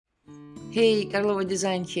Hey, Karlova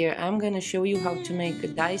Design here. I'm gonna show you how to make a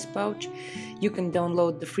dice pouch. You can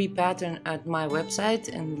download the free pattern at my website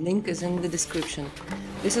and link is in the description.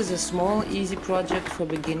 This is a small, easy project for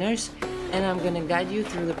beginners and I'm gonna guide you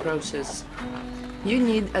through the process. You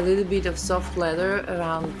need a little bit of soft leather,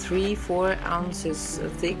 around 3-4 ounces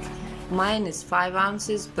thick. Mine is 5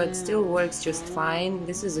 ounces but still works just fine.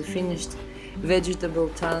 This is a finished vegetable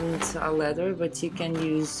tanned leather, but you can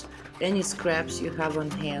use any scraps you have on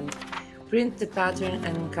hand. Print the pattern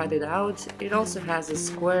and cut it out. It also has a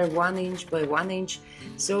square 1 inch by 1 inch,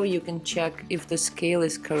 so you can check if the scale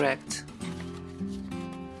is correct.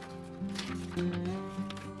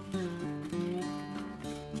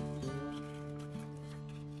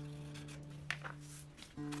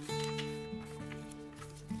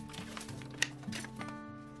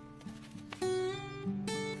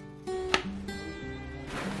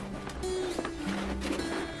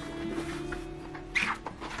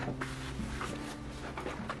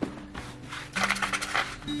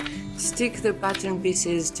 Stick the pattern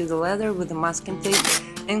pieces to the leather with the masking tape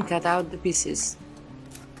and cut out the pieces.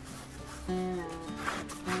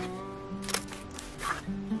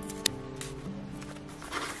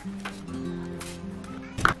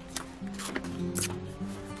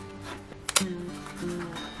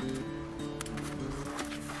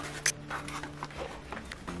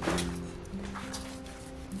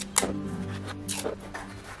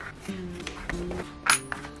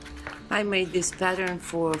 I made this pattern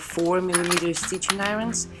for 4mm stitching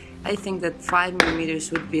irons. I think that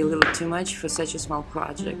 5mm would be a little too much for such a small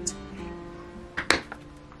project.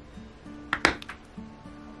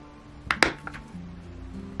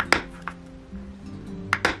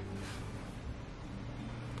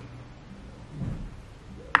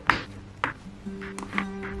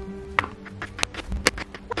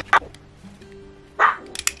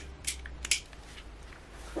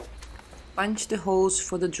 Punch the holes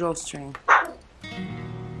for the drawstring.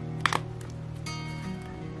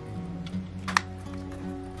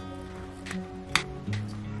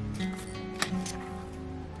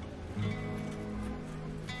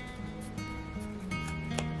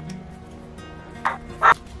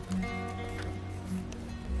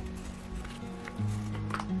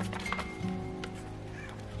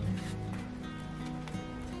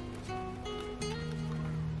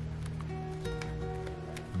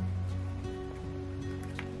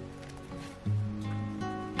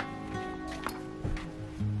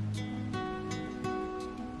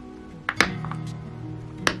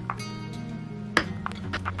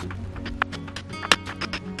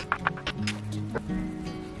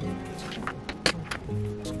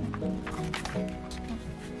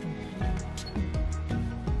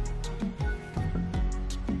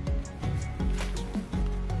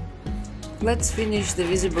 Let's finish the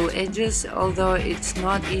visible edges, although it's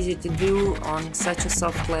not easy to do on such a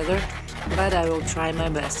soft leather, but I will try my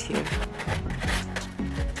best here.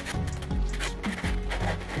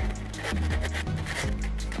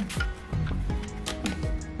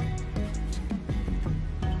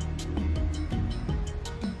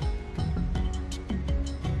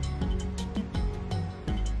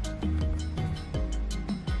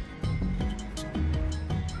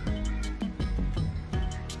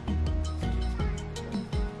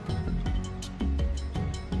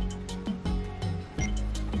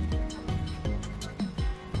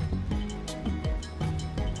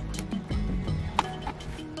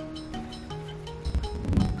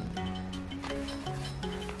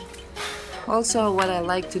 Also, what I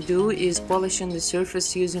like to do is polishing the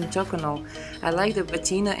surface using Toconol. I like the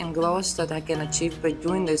patina and gloss that I can achieve by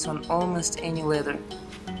doing this on almost any leather.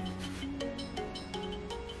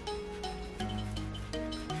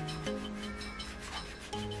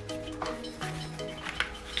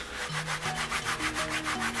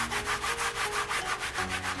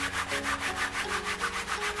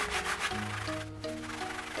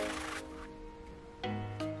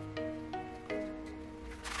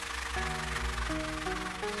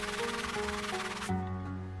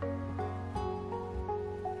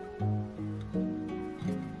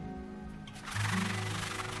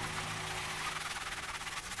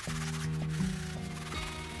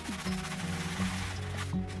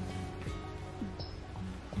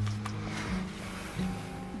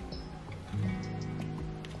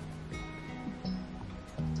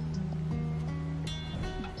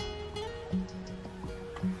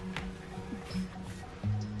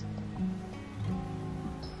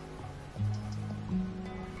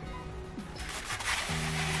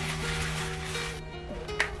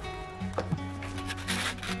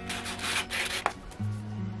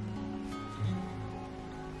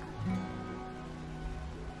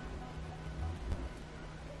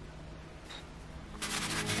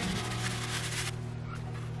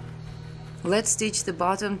 Let's stitch the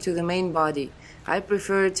bottom to the main body. I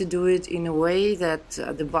prefer to do it in a way that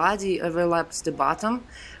the body overlaps the bottom,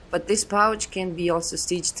 but this pouch can be also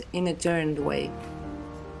stitched in a turned way.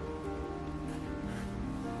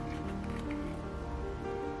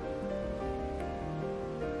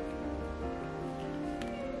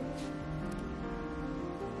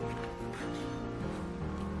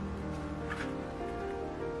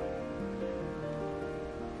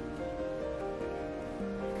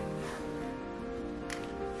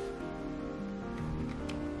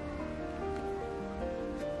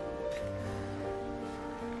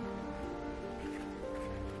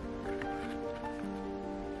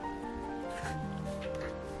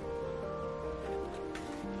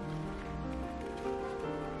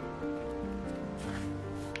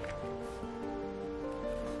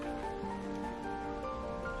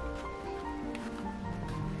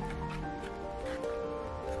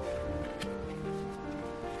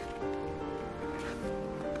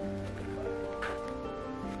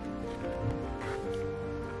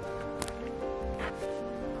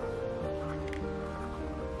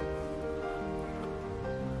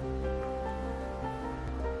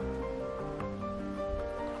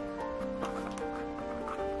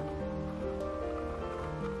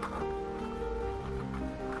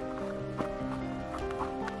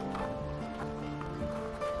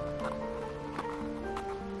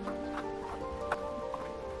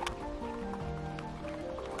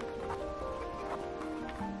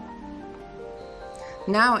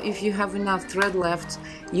 Now, if you have enough thread left,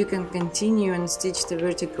 you can continue and stitch the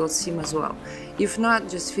vertical seam as well. If not,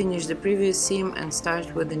 just finish the previous seam and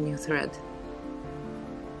start with a new thread.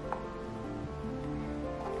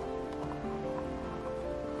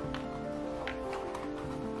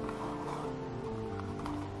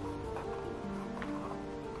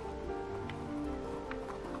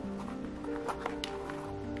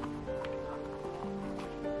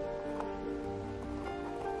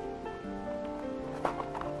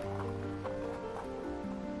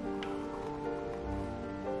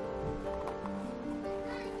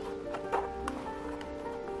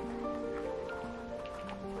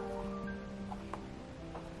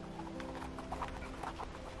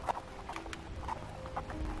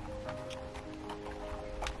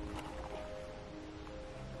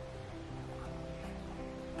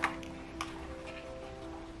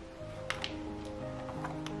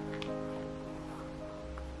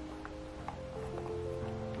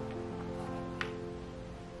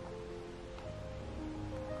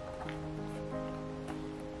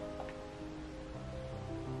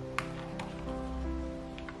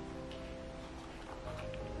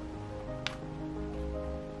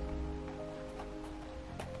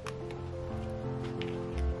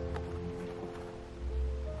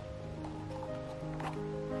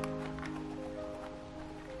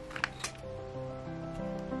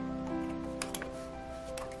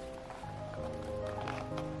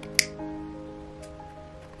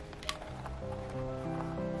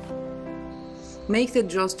 Make the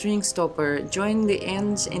drawstring stopper, join the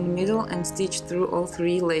ends in the middle and stitch through all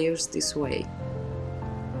 3 layers this way.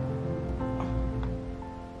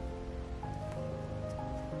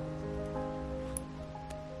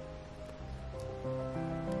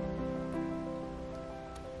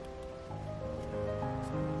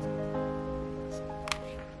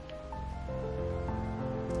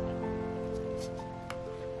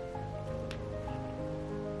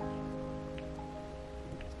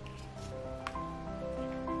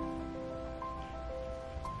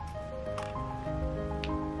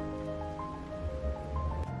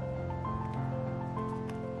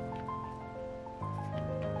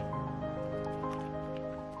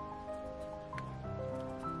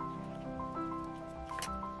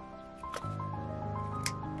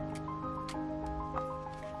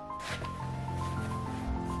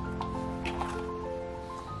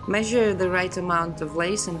 Measure the right amount of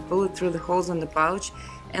lace and pull it through the holes on the pouch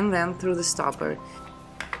and then through the stopper.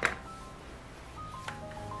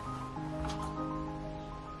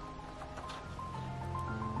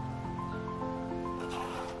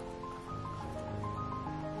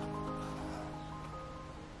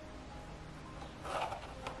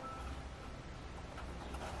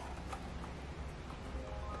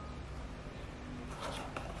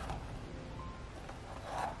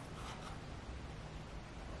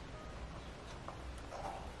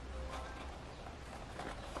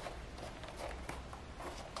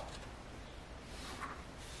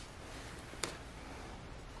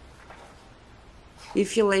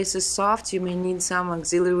 If your lace is soft, you may need some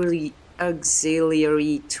auxiliary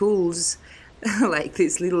tools like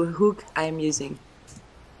this little hook I'm using.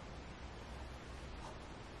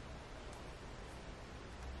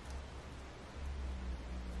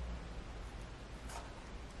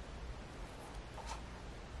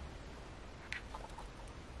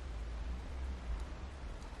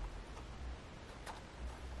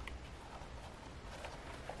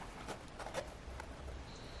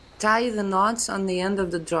 tie the knots on the end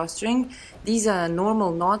of the drawstring. These are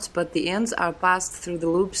normal knots, but the ends are passed through the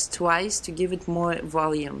loops twice to give it more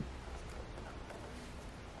volume.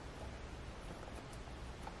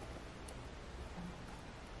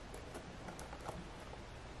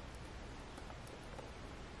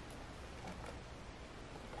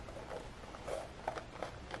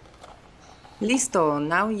 Listo!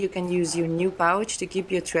 Now you can use your new pouch to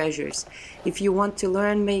keep your treasures. If you want to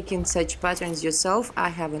learn making such patterns yourself, I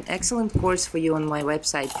have an excellent course for you on my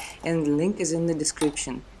website, and the link is in the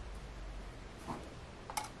description.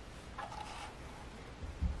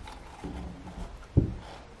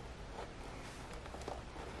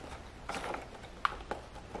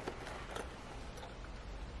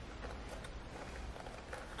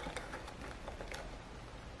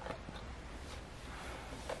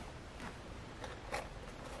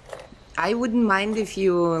 I wouldn't mind if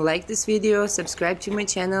you like this video, subscribe to my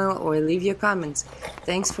channel or leave your comments.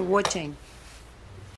 Thanks for watching.